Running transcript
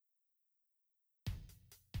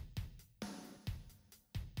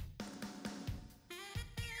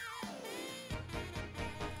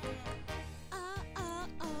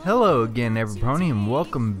Hello again, everybody, and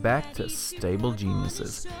welcome back to Stable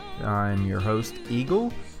Geniuses. I'm your host,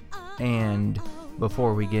 Eagle, and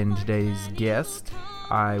before we get into today's guest,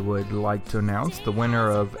 I would like to announce the winner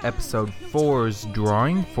of Episode 4's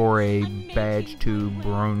drawing for a badge to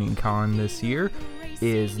BronyCon this year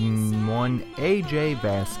is one AJ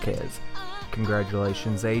Vasquez.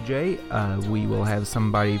 Congratulations, AJ. We will have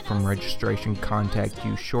somebody from registration contact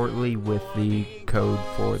you shortly with the code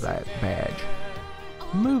for that badge.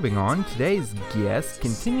 Moving on, today's guest,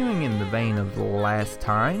 continuing in the vein of the last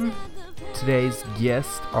time, today's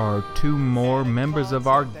guests are two more members of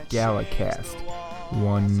our GalaCast.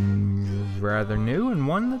 One rather new and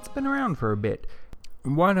one that's been around for a bit.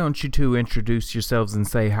 Why don't you two introduce yourselves and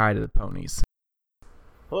say hi to the ponies?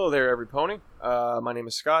 Hello there, every pony. My name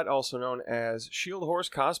is Scott, also known as Shield Horse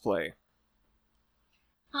Cosplay.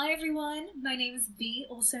 Hi everyone, my name is V,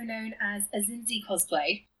 also known as Azinzi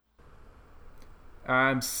Cosplay.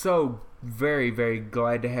 I'm so very, very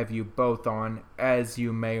glad to have you both on. As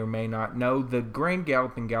you may or may not know, the Grand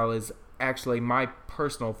Galloping Gala is actually my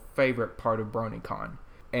personal favorite part of BronyCon.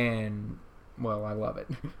 And, well, I love it.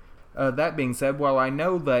 That being said, while I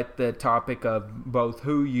know that the topic of both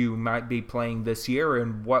who you might be playing this year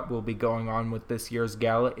and what will be going on with this year's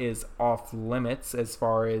gala is off limits as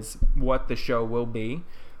far as what the show will be,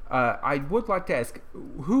 I would like to ask,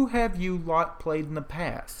 who have you lot played in the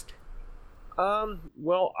past?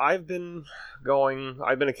 Well, I've been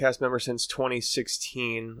a cast member since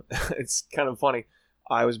 2016. It's kind of funny.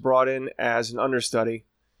 I was brought in as an understudy,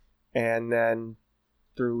 and then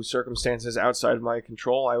through circumstances outside of my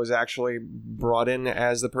control, I was actually brought in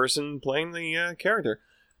as the person playing the character.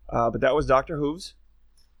 But that was Dr. Hooves.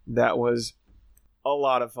 That was a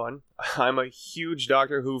lot of fun. I'm a huge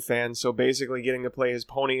Doctor Who fan, so basically getting to play his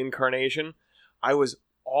pony incarnation, I was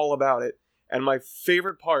all about it. And my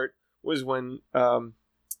favorite part was when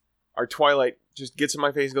our Twilight just gets in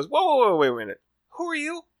my face and goes, whoa, wait a minute. Who are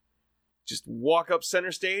you? Just walk up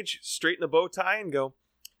center stage, straighten the bow tie, and go,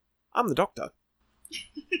 I'm the Doctor.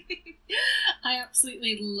 I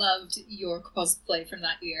absolutely loved your cosplay from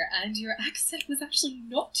that year, and your accent was actually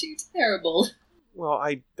not too terrible. Well,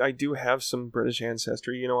 I do have some British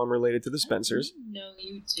ancestry. You know, I'm related to the Spencers. I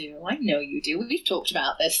know you do. We've talked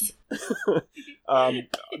about this.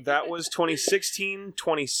 That was 2016.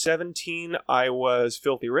 2017, I was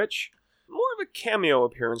Filthy Rich. More of a cameo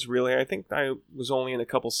appearance, really. I think I was only in a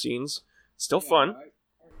couple scenes. Still fun.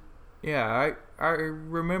 Yeah, I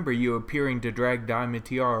remember you appearing to drag Diamond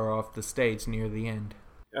Tiara off the stage near the end.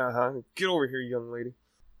 Uh-huh. Get over here, young lady.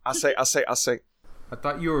 I say. I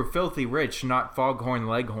thought you were Filthy Rich, not Foghorn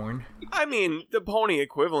Leghorn. I mean, the pony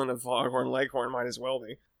equivalent of Foghorn Leghorn might as well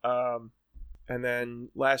be. And then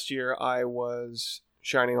last year I was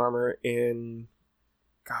Shining Armor in,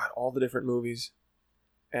 all the different movies.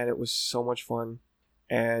 And it was so much fun.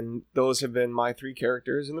 And those have been my three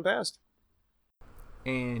characters in the past.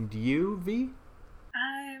 And you, V?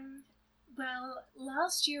 Well,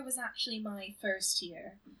 last year was actually my first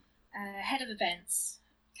year. Head of events,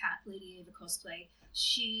 Cat Lady Ava Cosplay.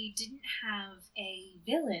 She didn't have a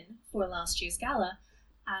villain for last year's gala,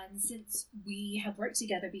 and since we have worked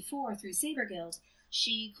together before through Saber Guild,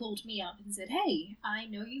 she called me up and said, hey, I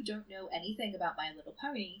know you don't know anything about My Little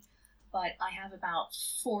Pony, but I have about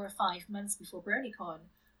 4 or 5 months before BronyCon.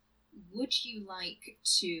 Would you like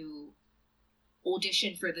to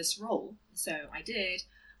audition for this role? So I did.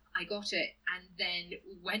 I got it, and then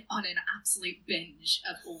went on an absolute binge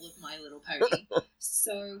of all of My Little Pony.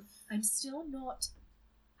 So I'm still not,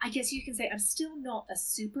 I guess you can say I'm still not a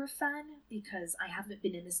super fan because I haven't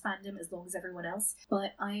been in this fandom as long as everyone else,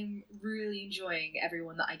 but I'm really enjoying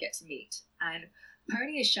everyone that I get to meet. And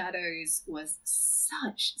Pony of Shadows was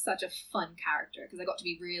such a fun character because I got to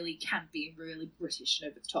be really campy and really British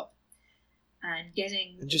and over the top. And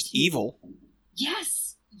just evil.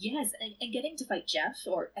 Yes, and getting to fight Jeff,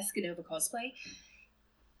 or Escanova Cosplay,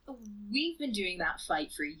 we've been doing that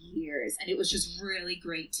fight for years, and it was just really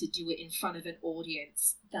great to do it in front of an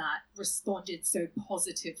audience that responded so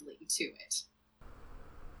positively to it.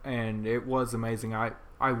 And it was amazing. I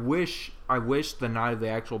wish the night of the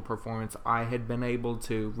actual performance I had been able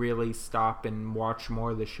to really stop and watch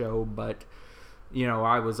more of the show, but you know,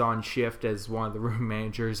 I was on shift as one of the room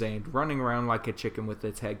managers and running around like a chicken with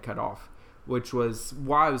its head cut off, which was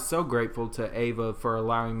why I was so grateful to Ava for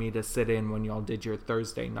allowing me to sit in when y'all did your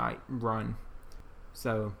Thursday night run.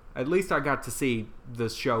 So at least I got to see the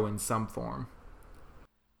show in some form.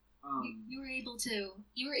 You were able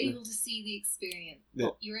to see the experience.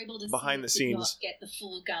 You were able to behind the scenes, not get the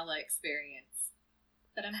full gala experience.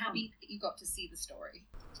 But I'm happy that you got to see the story.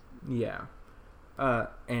 Yeah.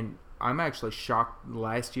 And I'm actually shocked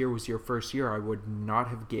last year was your first year. I would not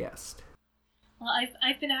have guessed. Well,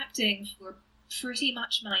 I've been acting for pretty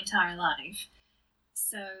much my entire life.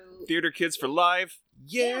 So Theater kids for life.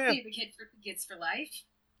 Yeah. Theater kids for life.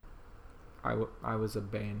 I was a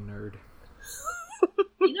band nerd.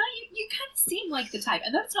 You kind of seem like the type,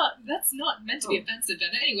 and that's not meant to be offensive in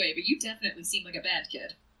any way, but you definitely seem like a band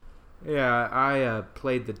kid. Yeah, I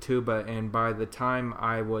played the tuba, and by the time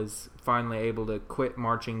I was finally able to quit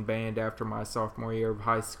marching band after my sophomore year of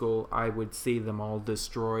high school, I would see them all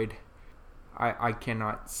destroyed. I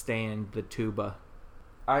cannot stand the tuba.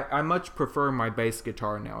 I much prefer my bass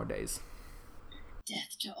guitar nowadays.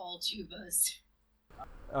 Death to all tubas.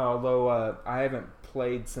 Although I haven't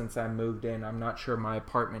played since I moved in, I'm not sure my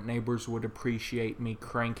apartment neighbors would appreciate me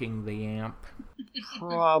cranking the amp.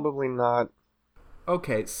 Probably not.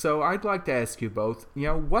 Okay, so I'd like to ask you both,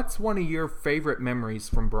 what's one of your favorite memories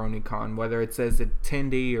from BronyCon, whether it's as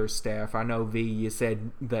attendee or staff? I know, V, you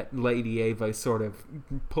said that Lady Ava sort of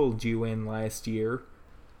pulled you in last year.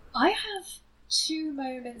 I have two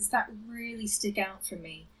moments that really stick out for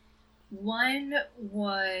me. One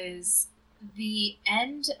was the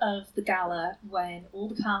end of the gala when all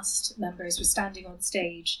the cast members were standing on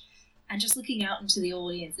stage and just looking out into the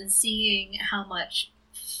audience and seeing how much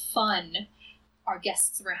fun our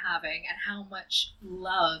guests were having and how much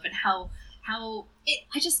love and how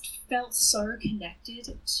I just felt so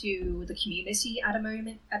connected to the community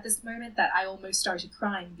at this moment that I almost started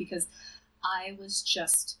crying because I was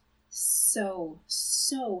just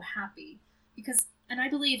so happy and I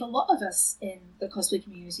believe a lot of us in the cosplay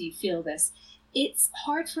community feel this. It's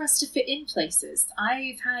hard for us to fit in places.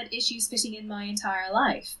 I've had issues fitting in my entire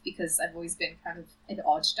life because I've always been kind of an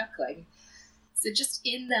odd duckling. So just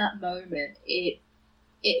in that moment, it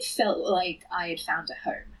felt like I had found a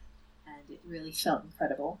home, and it really felt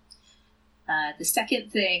incredible. The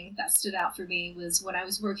second thing that stood out for me was when I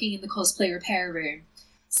was working in the cosplay repair room.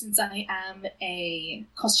 Since I am a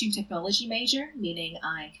costume technology major, meaning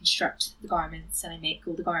I construct the garments and I make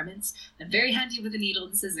all the garments, I'm very handy with a needle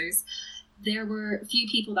and scissors, there were a few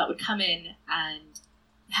people that would come in and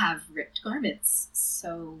have ripped garments.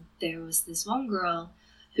 So there was this one girl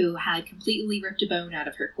who had completely ripped a bone out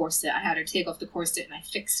of her corset. I had her take off the corset and I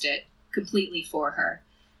fixed it completely for her.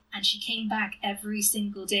 And she came back every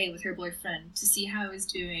single day with her boyfriend to see how I was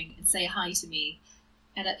doing and say hi to me.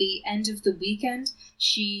 And at the end of the weekend,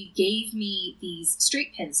 she gave me these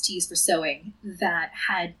straight pins to use for sewing that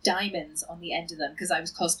had diamonds on the end of them because I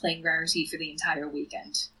was cosplaying Rarity for the entire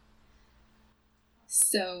weekend.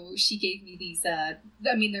 So she gave me these,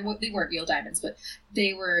 they weren't real diamonds, but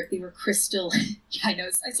they were crystal. I know,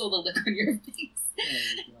 I saw the look on your face.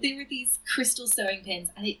 They were these crystal sewing pins,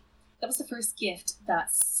 and that was the first gift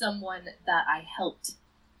that someone that I helped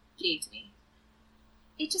gave to me.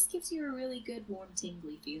 It just gives you a really good, warm,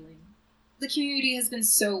 tingly feeling. The community has been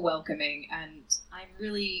so welcoming, and I'm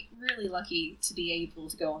really, really lucky to be able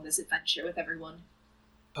to go on this adventure with everyone.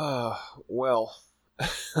 Well,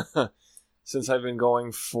 since I've been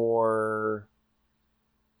going for,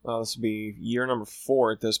 this will be year number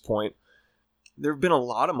 4 at this point, there have been a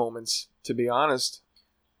lot of moments, to be honest.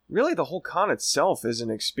 Really, the whole con itself is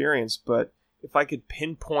an experience, but if I could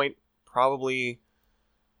pinpoint probably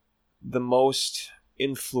the most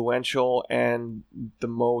influential and the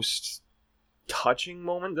most touching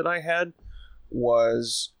moment that I had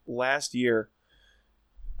was last year.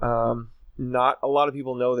 Not a lot of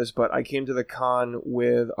people know this, but I came to the con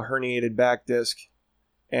with a herniated back disc,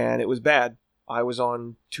 and it was bad. I was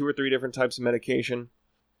on 2 or 3 different types of medication,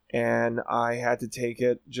 and I had to take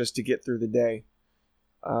it just to get through the day.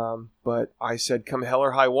 But I said, come hell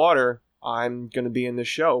or high water, I'm going to be in this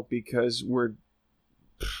show because we're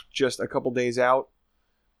just a couple days out.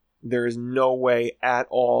 There is no way at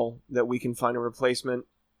all that we can find a replacement.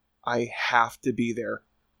 I have to be there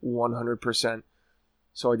 100%.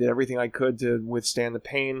 So I did everything I could to withstand the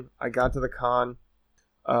pain. I got to the con.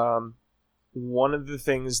 One of the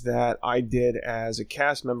things that I did as a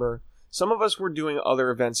cast member, some of us were doing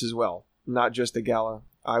other events as well, not just the gala.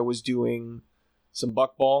 I was doing some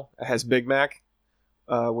buckball as Big Mac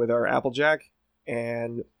with our Applejack,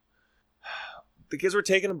 and the kids were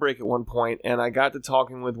taking a break at one point, and I got to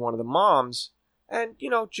talking with one of the moms, and,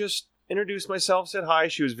 just introduced myself, said hi.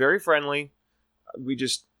 She was very friendly. We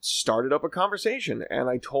just started up a conversation, and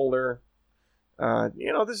I told her,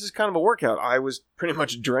 this is kind of a workout. I was pretty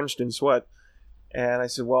much drenched in sweat, and I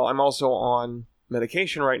said, well, I'm also on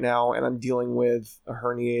medication right now, and I'm dealing with a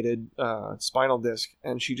herniated spinal disc,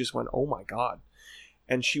 and she just went, oh my God.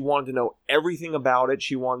 And she wanted to know everything about it.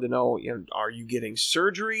 She wanted to know, are you getting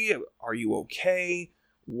surgery? Are you okay?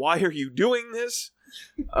 Why are you doing this?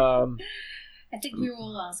 I think we were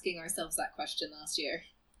all asking ourselves that question last year.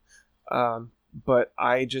 But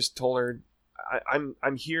I just told her,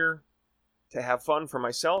 I'm here to have fun for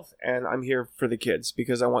myself, and I'm here for the kids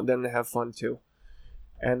because I want them to have fun too.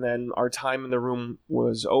 And then our time in the room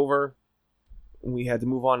was over. We had to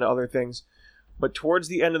move on to other things. But towards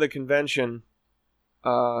the end of the convention,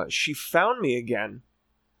 she found me again.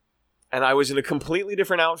 And I was in a completely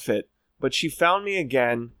different outfit. But she found me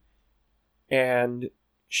again. And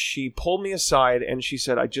she pulled me aside and she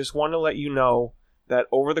said, I just want to let you know that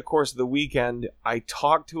over the course of the weekend, I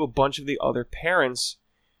talked to a bunch of the other parents.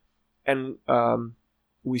 And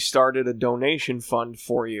we started a donation fund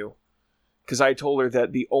for you. Because I told her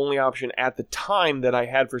that the only option at the time that I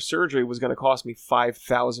had for surgery was going to cost me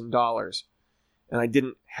 $5,000. And I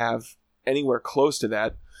didn't have anywhere close to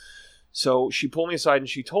that. So she pulled me aside and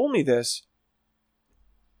she told me this.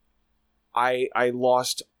 I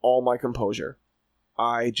lost all my composure.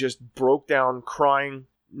 I just broke down crying,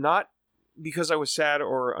 not because I was sad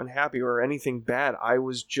or unhappy or anything bad. I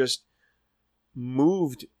was just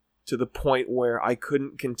moved to the point where I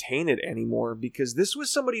couldn't contain it anymore, because this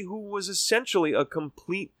was somebody who was essentially a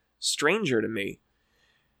complete stranger to me.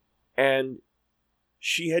 And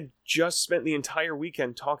she had just spent the entire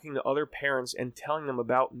weekend talking to other parents and telling them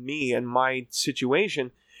about me and my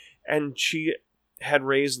situation. And she had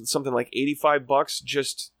raised something like $85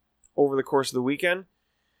 just over the course of the weekend.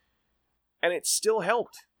 And it still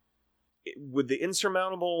helped. With the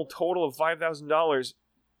insurmountable total of $5,000,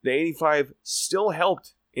 the 85 still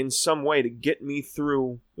helped in some way to get me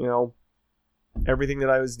through, everything that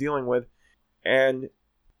I was dealing with. And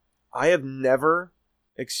I have never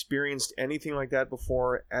experienced anything like that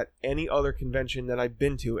before at any other convention that I've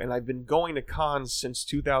been to. And I've been going to cons since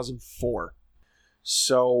 2004.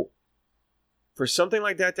 So for something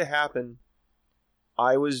like that to happen,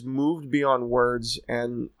 I was moved beyond words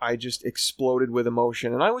and I just exploded with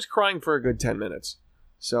emotion. And I was crying for a good 10 minutes.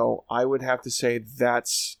 So I would have to say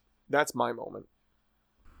that's my moment.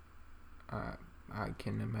 I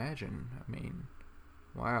can imagine. I mean,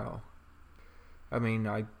 wow. I mean,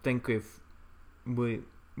 I think if we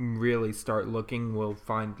really start looking, we'll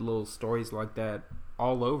find little stories like that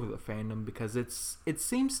all over the fandom, because it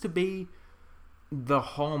seems to be the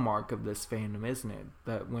hallmark of this fandom, isn't it?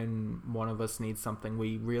 That when one of us needs something,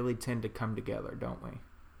 we really tend to come together, don't we?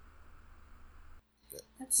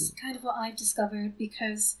 That's kind of what I've discovered,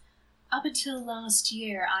 because up until last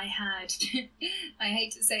year, I had, I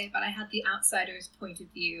hate to say it, but I had the outsider's point of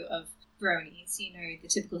view of bronies, the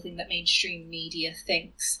typical thing that mainstream media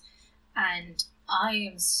thinks. And I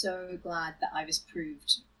am so glad that I was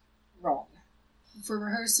proved wrong. For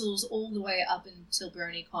rehearsals all the way up until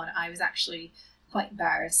BronyCon, I was actually quite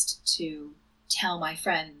embarrassed to tell my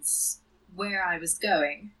friends where I was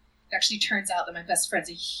going. It actually turns out that my best friend's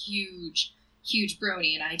a huge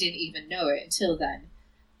brony, and I didn't even know it until then.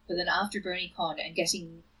 But then after BronyCon and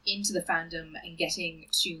getting into the fandom and getting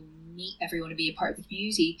to meet everyone and be a part of the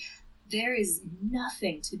community, there is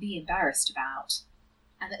nothing to be embarrassed about.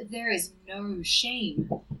 And there is no shame.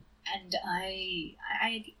 And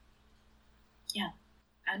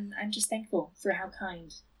I'm just thankful for how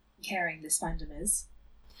kind and caring this fandom is.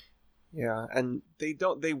 Yeah, and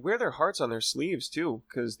they wear their hearts on their sleeves too,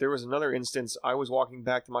 because there was another instance. I was walking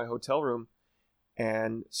back to my hotel room,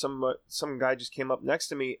 and some guy just came up next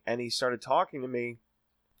to me and he started talking to me,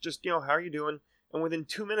 just, how are you doing? And within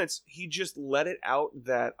 2 minutes, he just let it out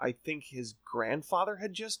that I think his grandfather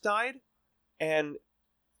had just died. And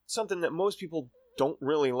something that most people don't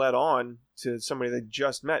really let on to somebody they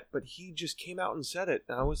just met, but he just came out and said it.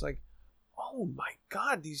 And I was like, oh my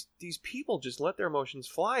God, these people just let their emotions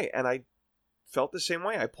fly. And I felt the same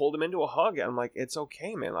way. I pulled him into a hug and I'm like, it's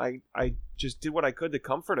okay, man. I just did what I could to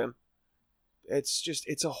comfort him.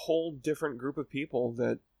 It's a whole different group of people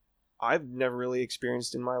that I've never really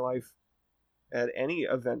experienced in my life at any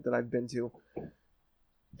event that I've been to.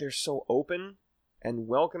 They're so open and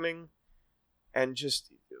welcoming and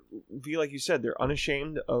just, like you said, they're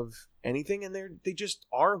unashamed of anything, and they just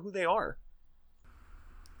are who they are.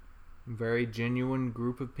 Very genuine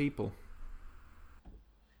group of people.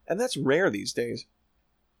 And that's rare these days.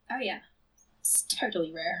 Oh yeah. It's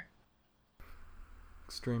totally rare.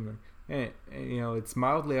 Extremely. And it's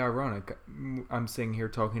mildly ironic. I'm sitting here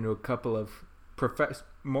talking to a couple of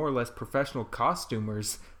more or less professional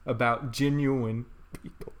costumers about genuine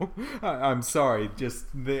people. I'm sorry, just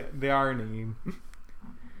the irony.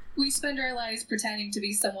 We spend our lives pretending to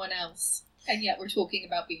be someone else, and yet we're talking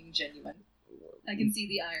about being genuine. I can see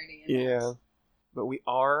the irony in that. Yeah, but we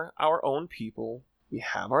are our own people. We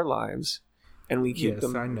have our lives, and we keep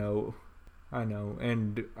them. Yes, I know.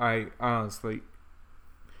 And I honestly,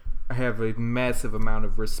 have a massive amount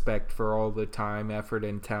of respect for all the time, effort,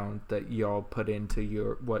 and talent that y'all put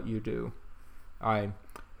into what you do. I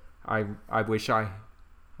wish I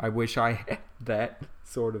had that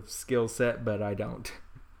sort of skill set, but I don't.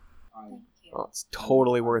 Oh, it's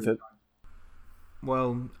totally worth it.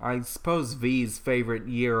 Well, I suppose V's favorite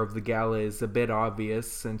year of the gala is a bit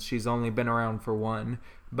obvious since she's only been around for one.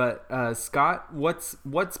 But Scott, what's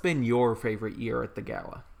been your favorite year at the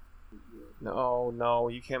gala? No,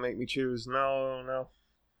 you can't make me choose. No.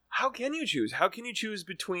 How can you choose? How can you choose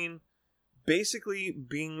between basically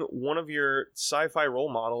being one of your sci-fi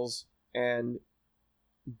role models and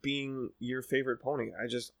being your favorite pony?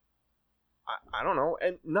 I don't know.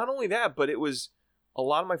 And not only that, but it was a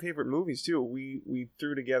lot of my favorite movies too. We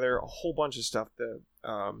threw together a whole bunch of stuff. The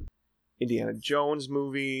Indiana Jones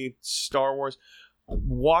movie, Star Wars.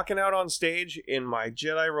 Walking out on stage in my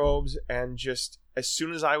Jedi robes, and just as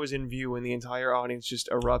soon as I was in view and the entire audience just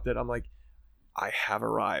erupted, I'm like, I have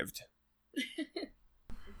arrived.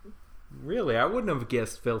 Really? I wouldn't have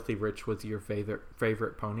guessed Filthy Rich was your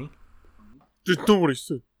favorite pony. Just do what he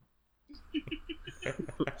said.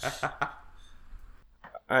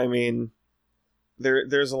 I mean,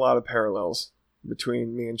 there's a lot of parallels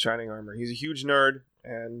between me and Shining Armor. He's a huge nerd,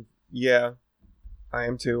 and yeah, I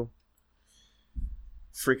am too.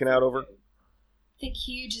 Freaking out over... I think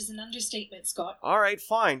huge is an understatement, Scott. Alright,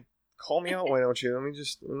 fine. Call me out, why don't you? Let me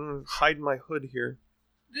just hide my hood here.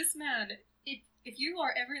 This man, if you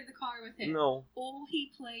are ever in the car with him, no, all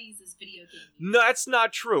he plays is video games. No, that's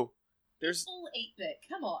not true. There's full 8-bit,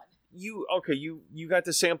 come on. You got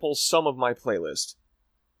to sample some of my playlist.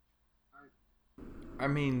 I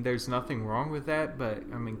mean, there's nothing wrong with that, but,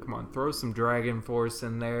 I mean, come on, throw some Dragon Force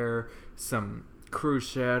in there, some Cruise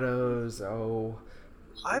Shadows,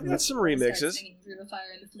 I've got some remixes. Through the fire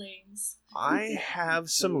and the flames. I have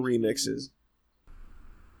some remixes.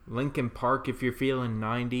 Linkin Park if you're feeling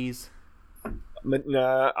 90s.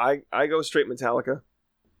 Nah, I go straight Metallica.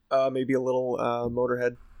 Maybe a little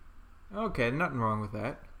Motorhead. Okay, nothing wrong with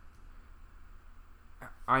that.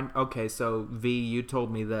 Okay, so V, you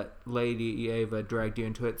told me that Lady Ava dragged you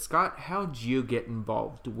into it. Scott, how'd you get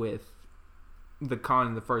involved with the con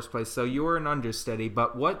in the first place? So you were an understudy,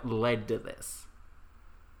 but what led to this?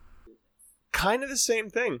 Kind of the same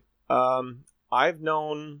thing. I've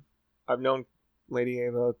known Lady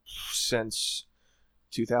Ava since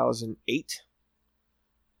 2008.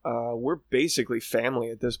 We're basically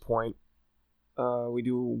family at this point. We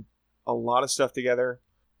do a lot of stuff together.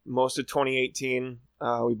 Most of 2018,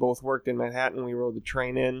 we both worked in Manhattan. We rode the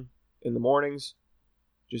train in the mornings,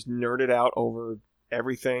 just nerded out over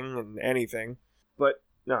everything and anything. But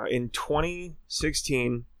no, in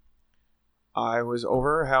 2016, I was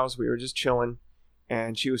over her house. We were just chilling,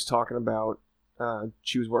 and she was talking about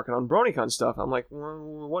she was working on BronyCon stuff. I'm like,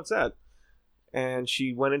 well, what's that? And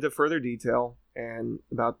she went into further detail and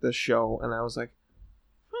about the show, and I was like,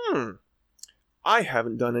 I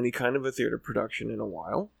haven't done any kind of a theater production in a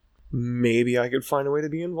while. Maybe I could find a way to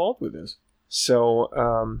be involved with this.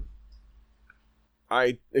 So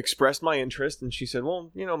I expressed my interest, and she said,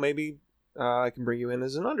 well, maybe I can bring you in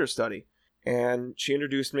as an understudy. And she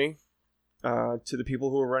introduced me to the people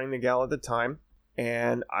who were running the gala at the time,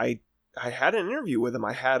 and I had an interview with them.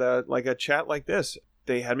 I had a chat like this.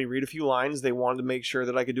 They had me read a few lines. They wanted to make sure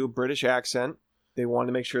that I could do a British accent. They wanted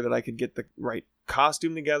to make sure that I could get the right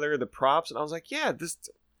costume together, the props, and I was like, yeah, this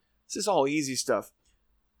is all easy stuff.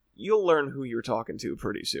 You'll learn who you're talking to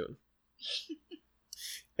pretty soon.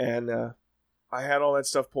 And I had all that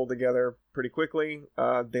stuff pulled together pretty quickly.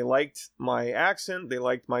 They liked my accent. They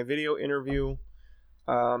liked my video interview.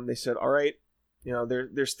 They said, all right,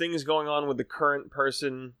 there's things going on with the current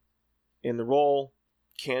person in the role.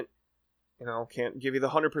 Can't give you the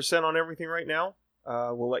 100% on everything right now.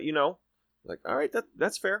 We'll let you know. Like, all right,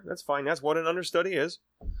 that's fair. That's fine. That's what an understudy is.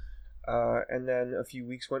 And then a few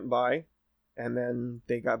weeks went by, and then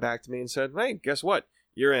they got back to me and said, hey, guess what?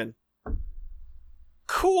 You're in.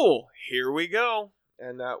 Cool. Here we go.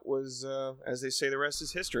 And that was, as they say, the rest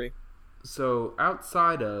is history. So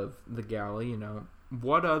outside of the gala,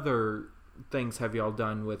 what other things have y'all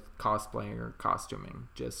done with cosplaying or costuming,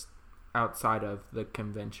 just outside of the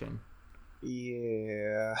convention?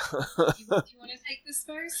 Yeah. Do you want to take this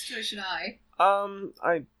first, or should I?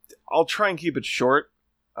 I'll try and keep it short.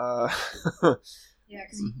 Yeah,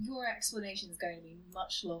 because your explanation is going to be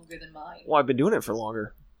much longer than mine. Well, I've been doing it for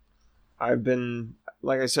longer. I've been,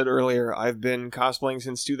 like I said earlier, I've been cosplaying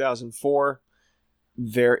since 2004.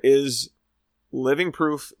 There is living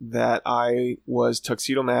proof that I was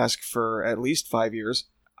Tuxedo Mask for at least 5 years.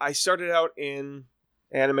 I started out in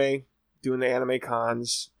anime, doing the anime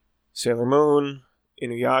cons. Sailor Moon,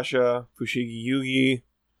 Inuyasha, Fushigi Yugi.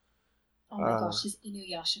 Oh my gosh, his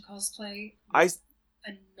Inuyasha cosplay I was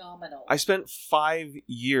phenomenal. I spent 5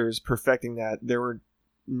 years perfecting that. There were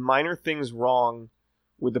minor things wrong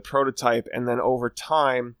with the prototype, and then over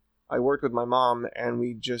time, I worked with my mom, and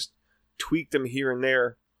we just tweaked them here and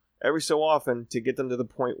there every so often to get them to the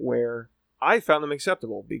point where I found them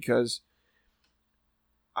acceptable, because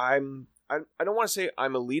I don't want to say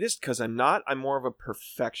I'm elitist, because I'm not. I'm more of a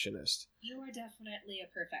perfectionist. You are definitely a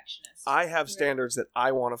perfectionist. I have standards that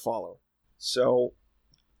I want to follow. So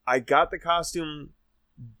I got the costume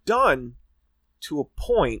done to a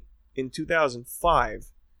point in 2005.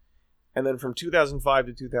 And then from 2005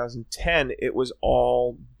 to 2010, it was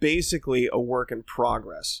all basically a work in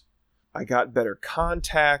progress. I got better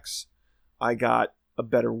contacts. I got a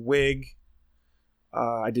better wig.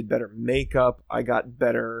 I did better makeup. I got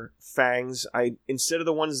better fangs. Instead of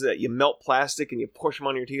the ones that you melt plastic and you push them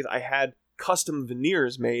on your teeth, I had custom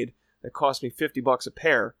veneers made that cost me $50 a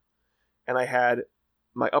pair. And I had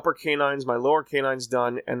my upper canines, my lower canines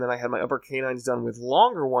done, and then I had my upper canines done with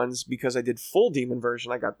longer ones because I did full demon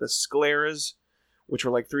version. I got the scleras, which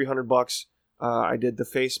were like $300. I did the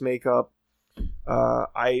face makeup.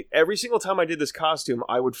 Every single time I did this costume,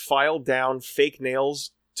 I would file down fake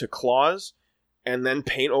nails to claws and then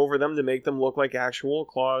paint over them to make them look like actual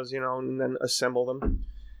claws, and then assemble them.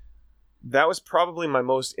 That was probably my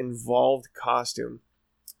most involved costume.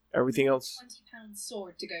 Everything else... 20-pound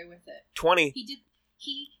sword to go with it. 20.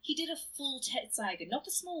 He did a full Tetsuya, not the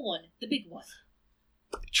small one, the big one.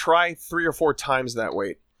 Try 3 or 4 times that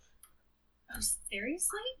weight. Oh,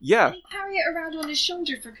 seriously? Yeah. And he carry it around on his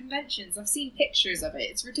shoulder for conventions. I've seen pictures of it.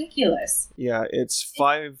 It's ridiculous. Yeah, it's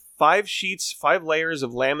 5 sheets, 5 layers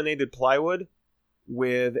of laminated plywood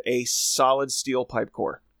with a solid steel pipe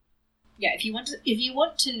core. Yeah, if you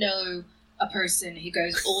want to know a person who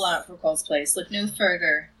goes all out for cosplays, look no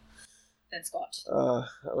further than Scott.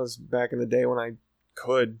 That was back in the day when I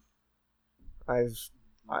could. I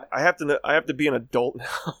have to be an adult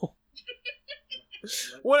now.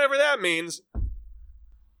 Whatever that means.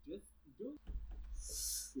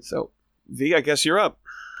 So, V, I guess you're up.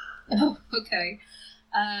 Oh, okay.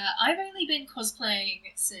 I've only been cosplaying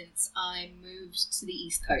since I moved to the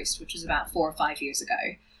East Coast, which was about 4 or 5 years ago,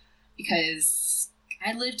 because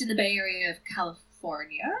I lived in the Bay Area of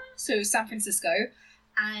California, so San Francisco,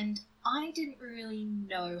 and I didn't really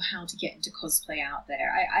know how to get into cosplay out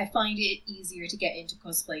there. I find it easier to get into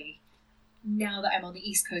cosplay now that I'm on the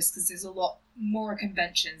East Coast because there's a lot more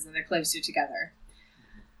conventions and they're closer together.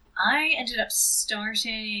 I ended up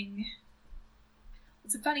starting...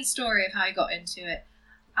 It's a funny story of how I got into it.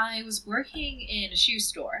 I was working in a shoe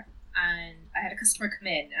store and I had a customer come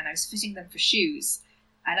in and I was fitting them for shoes.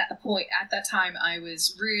 And at that time, I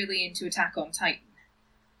was really into Attack on Titan.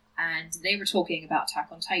 And they were talking about Attack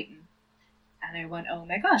on Titan. And I went, oh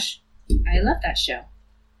my gosh, I love that show.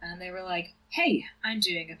 And they were like, hey, I'm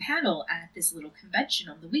doing a panel at this little convention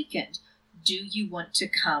on the weekend. Do you want to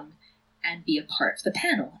come and be a part of the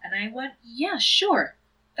panel? And I went, yeah, sure.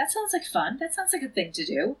 That sounds like fun. That sounds like a thing to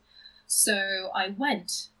do. So I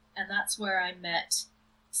went, and that's where I met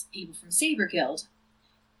people from Saber Guild.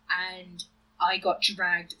 And I got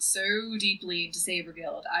dragged so deeply into Saber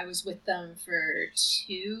Guild. I was with them for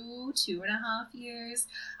 2.5 years.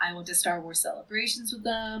 I went to Star Wars celebrations with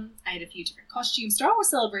them. I had a few different costumes. Star Wars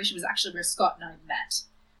Celebration was actually where Scott and I met.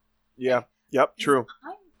 Yeah. Yep. True.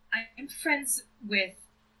 I'm friends with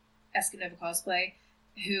Escanova Cosplay,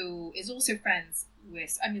 who is also friends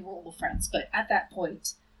with... I mean, we're all friends, but at that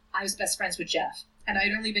point, I was best friends with Jeff. And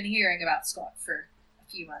I'd only been hearing about Scott for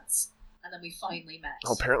a few months. And then we finally met.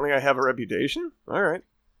 Oh, apparently I have a reputation? All right.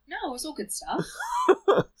 No, it was all good stuff.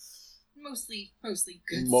 mostly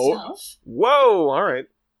good stuff. Whoa, all right.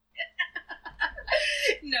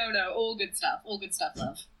 No, all good stuff. All good stuff,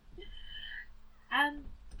 love. And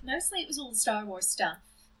mostly it was all the Star Wars stuff.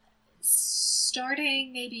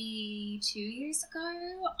 Starting maybe 2 years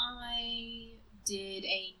ago, I did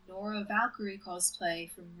a Nora Valkyrie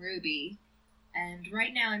cosplay from Ruby. And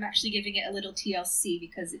right now I'm actually giving it a little TLC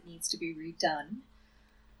because it needs to be redone.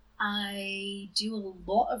 I do a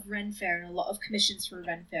lot of Ren Fair and a lot of commissions for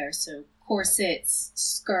Ren Fair, so corsets,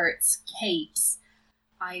 skirts, capes.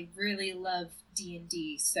 I really love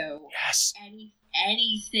D&D, so yes.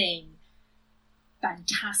 anything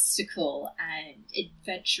fantastical and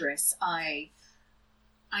adventurous, I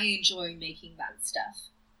enjoy making that stuff.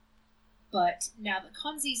 But now that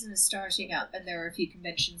con season is starting up and there are a few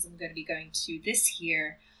conventions I'm going to be going to this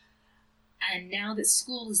year, and now that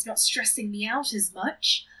school is not stressing me out as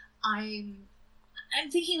much, I'm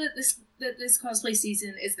thinking that this cosplay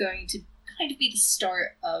season is going to kind of be the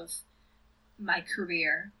start of my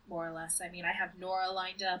career, more or less. I mean, I have Nora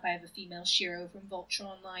lined up, I have a female Shiro from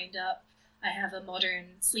Voltron lined up, I have a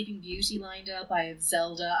modern Sleeping Beauty lined up, I have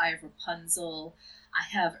Zelda, I have Rapunzel, I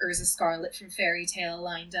have Urza Scarlet from Fairy Tail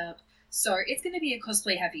lined up. So it's going to be a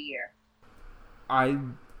cosplay heavy year.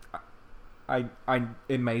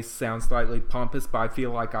 It may sound slightly pompous, but I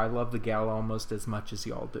feel like I love the gala almost as much as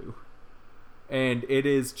y'all do. And it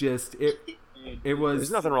is just, it was...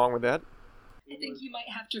 There's nothing wrong with that. I think you might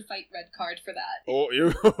have to fight Red Card for that. Oh,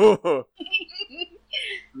 you...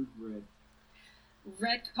 Red.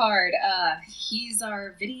 Red Card, he's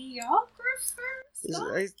our videographer?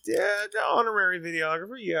 Yeah, the honorary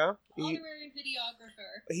videographer, yeah. Honorary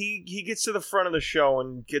videographer. He gets to the front of the show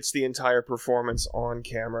and gets the entire performance on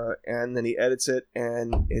camera, and then he edits it,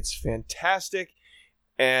 and it's fantastic.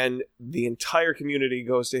 And the entire community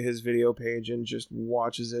goes to his video page and just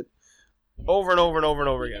watches it over and over and over and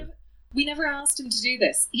over again. We never asked him to do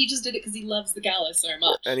this. He just did it because he loves the gala so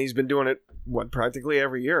much. And he's been doing it, practically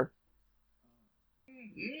every year.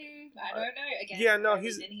 I don't know. Again, yeah, no,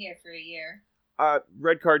 he's been here for a year.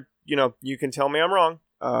 Red Card, you can tell me I'm wrong,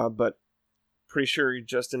 but pretty sure you're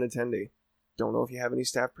just an attendee. Don't know if you have any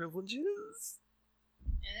staff privileges.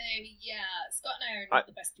 Yeah, Scott and I are not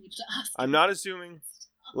the best people to ask. I'm not assuming.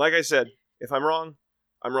 Like I said, if I'm wrong,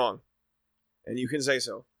 I'm wrong. And you can say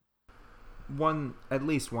so. At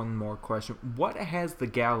least one more question. What has the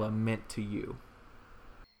gala meant to you?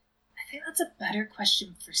 I think that's a better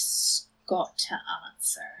question for Scott to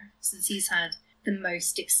answer, since he's had the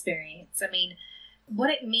most experience. I mean, what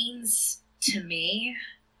it means to me,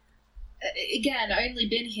 again, I only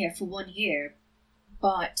been here for 1 year,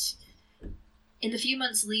 but in the few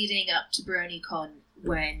months leading up to BronyCon,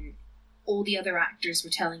 when all the other actors were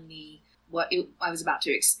telling me I was about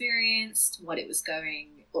to experience, what was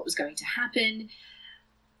going to happen,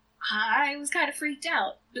 I was kind of freaked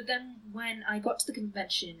out. But then when I got to the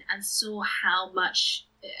convention and saw how much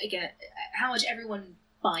everyone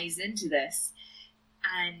buys into this,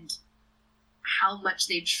 and how much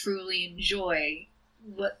they truly enjoy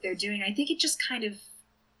what they're doing, I think it just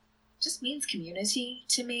means community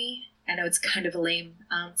to me. I know it's kind of a lame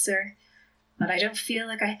answer, but I don't feel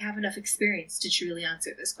like I have enough experience to truly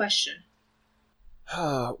answer this question.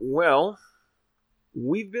 Well,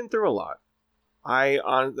 we've been through a lot.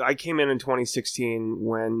 I came in 2016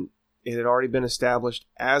 when it had already been established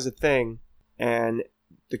as a thing, and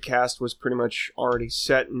the cast was pretty much already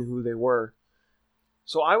set in who they were.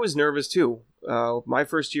 So I was nervous too. My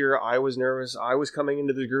first year, I was nervous. I was coming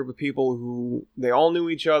into the group of people who, they all knew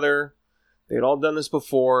each other. They had all done this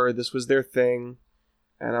before. This was their thing.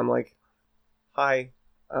 And I'm like, hi,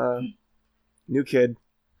 new kid.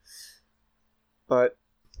 But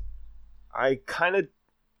I kind of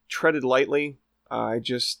treaded lightly. I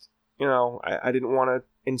just, I didn't want to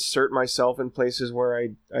insert myself in places where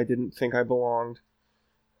I didn't think I belonged.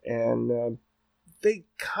 And they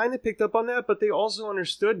kind of picked up on that, but they also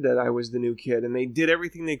understood that I was the new kid, and they did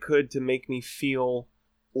everything they could to make me feel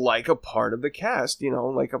like a part of the cast,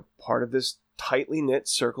 like a part of this tightly knit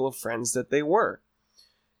circle of friends that they were.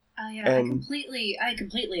 Yeah, and I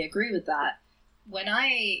completely agree with that. When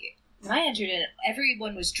I entered in,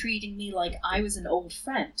 everyone was treating me like I was an old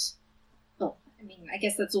friend. Well, I mean, I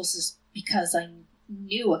guess that's also because I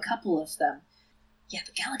knew a couple of them. Yeah,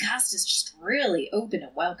 the gala cast is just really open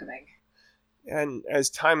and welcoming. And as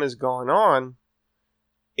time has gone on,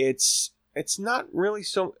 it's not really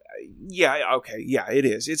so... Yeah, okay, yeah, it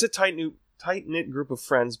is. It's a tight-knit group of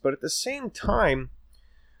friends, but at the same time,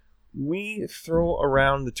 we throw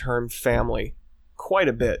around the term family quite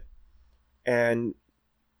a bit. And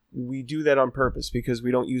we do that on purpose because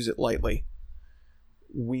we don't use it lightly.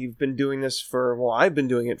 We've been doing this I've been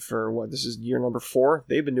doing it for, this is year number 4.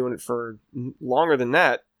 They've been doing it for longer than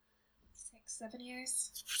that. 6-7 years?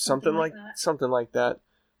 Something like that.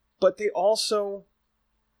 But they also,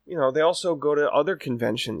 go to other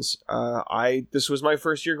conventions. This was my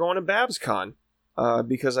first year going to BabsCon,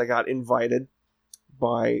 because I got invited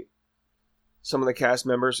by some of the cast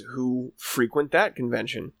members who frequent that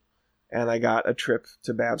convention. And I got a trip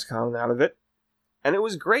to BabsCon out of it. And it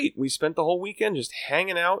was great. We spent the whole weekend just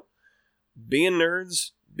hanging out, being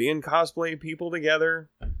nerds, being cosplay people together,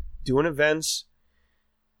 doing events.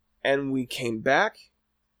 And we came back,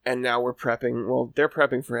 and now we're prepping. Well, they're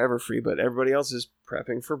prepping for Everfree, but everybody else is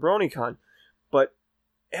prepping for BronyCon. But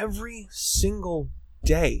every single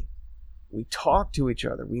day, we talk to each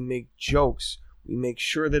other. We make jokes. We make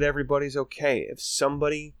sure that everybody's okay. If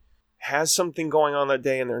somebody has something going on that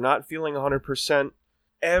day and they're not feeling 100%,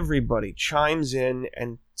 everybody chimes in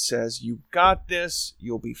and says, you got this,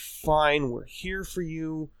 you'll be fine, we're here for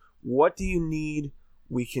you, what do you need,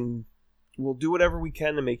 we can We'll do whatever we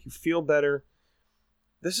can to make you feel better.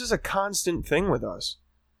 This is a constant thing with us.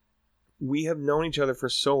 We have known each other for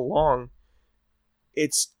so long.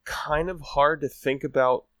 It's kind of hard to think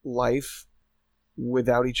about life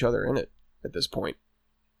without each other in it at this point.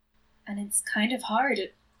 And it's kind of hard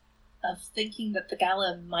of thinking that the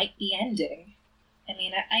gala might be ending. I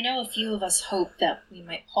mean, I know a few of us hope that we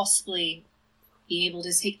might possibly be able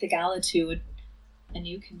to take the gala to a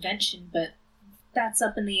new convention, but that's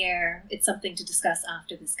up in the air. It's something to discuss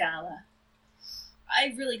after this gala.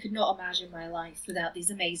 I really could not imagine my life without these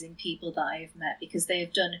amazing people that I have met, because they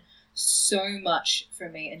have done so much for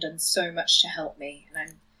me and done so much to help me, and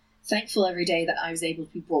I'm thankful every day that I was able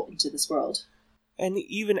to be brought into this world. And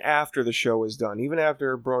even after the show is done, even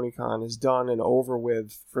after BronyCon is done and over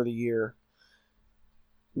with for the year,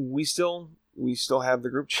 we still have the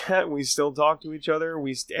group chat. We still talk to each other.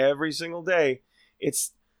 every single day.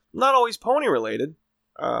 It's not always pony related.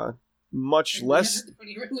 Much less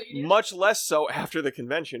so after the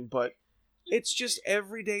convention, but it's just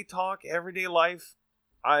everyday talk, everyday life.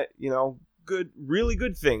 Really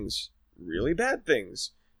good things, really bad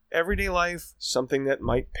things. Everyday life, something that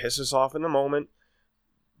might piss us off in the moment,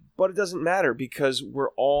 but it doesn't matter because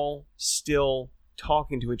we're all still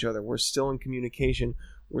talking to each other. We're still in communication.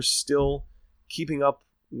 We're still keeping up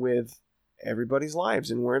with everybody's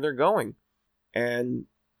lives and where they're going. And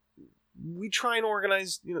we try and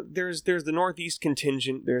organize, there's the Northeast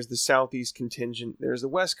contingent, there's the Southeast contingent, there's the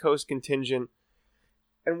West Coast contingent,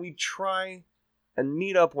 and we try and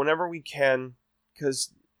meet up whenever we can,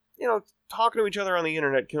 because, talking to each other on the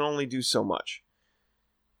internet can only do so much.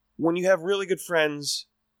 When you have really good friends,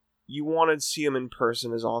 you want to see them in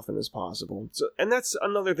person as often as possible. And that's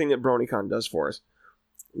another thing that BronyCon does for us.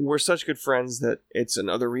 We're such good friends that it's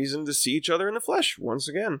another reason to see each other in the flesh once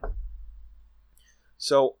again.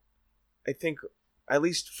 So, I think, at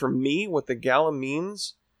least for me, what the gala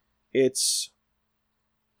means, it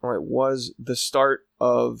was the start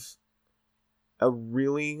of a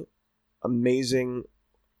really amazing,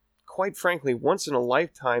 quite frankly,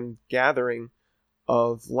 once-in-a-lifetime gathering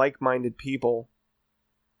of like-minded people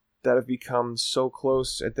that have become so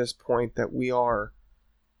close at this point that we are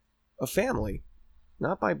a family.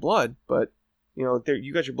 Not by blood, but, you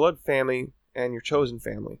got your blood family and your chosen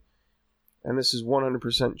family. And this is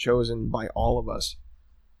 100% chosen by all of us.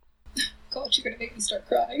 God, you're going to make me start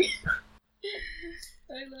crying.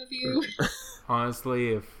 I love you.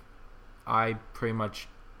 Honestly, if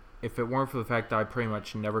it weren't for the fact that I pretty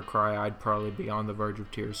much never cry, I'd probably be on the verge of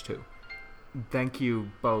tears too. Thank you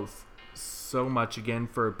both so much again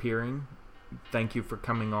for appearing. Thank you for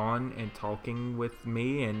coming on and talking with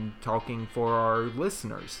me and talking for our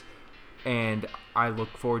listeners. And I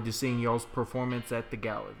look forward to seeing y'all's performance at the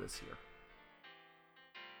gala this year.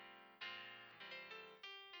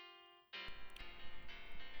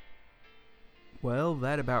 Well,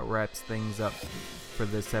 that about wraps things up for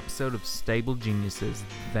this episode of Stable Geniuses.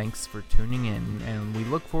 Thanks for tuning in, and we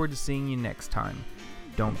look forward to seeing you next time.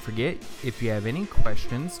 Don't forget, if you have any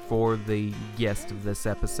questions for the guest of this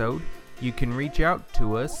episode, you can reach out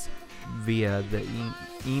to us via the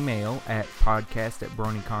email at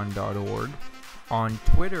podcast@bronycon.org, on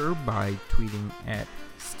Twitter by tweeting at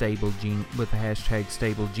with the hashtag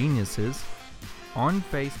StableGeniuses, on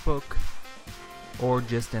Facebook, or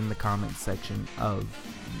just in the comments section of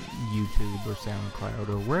YouTube or SoundCloud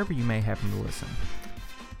or wherever you may happen to listen.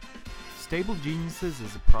 Stable Geniuses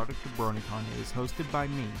is a product of BronyCon. It is hosted by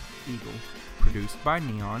me, Eagle, produced by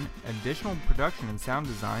Neon, additional production and sound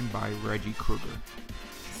design by Reggie Kruger.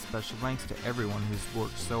 Special thanks to everyone who's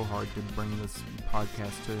worked so hard to bring this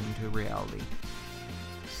podcast into reality.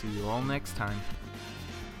 See you all next time.